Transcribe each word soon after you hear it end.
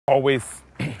always,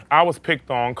 I was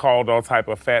picked on, called all type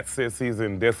of fat sissies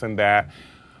and this and that.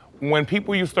 When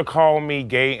people used to call me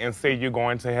gay and say you're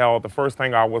going to hell, the first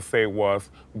thing I would say was,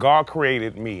 God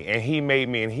created me and he made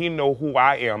me and he know who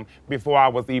I am before I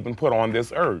was even put on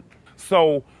this earth.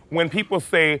 So when people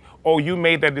say, oh, you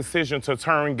made that decision to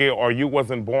turn gay or you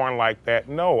wasn't born like that,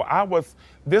 no,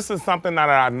 this is something that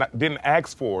I didn't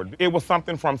ask for. It was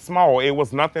something from small. It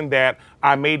was nothing that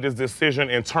I made this decision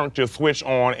and turned your switch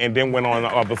on and then went on the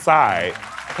other side.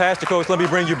 Pastor Coates, let me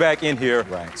bring you back in here.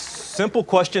 Right. Simple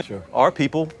question, Sure. Are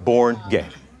people born gay?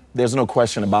 There's no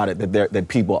question about it that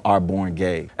people are born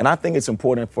gay. And I think it's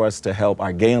important for us to help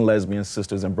our gay and lesbian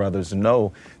sisters and brothers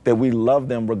know that we love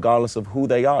them regardless of who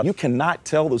they are. You cannot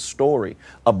tell the story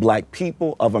of Black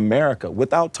people, of America,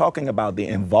 without talking about the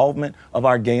involvement of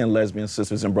our gay and lesbian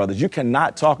sisters and brothers. You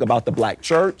cannot talk about the Black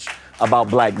church, about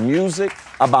Black music,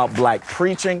 about Black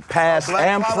preaching, past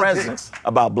and present,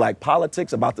 about Black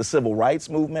politics, about the civil rights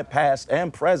movement, past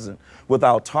and present,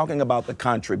 without talking about the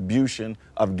contribution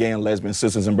of gay and lesbian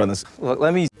sisters and brothers. Look,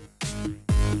 let me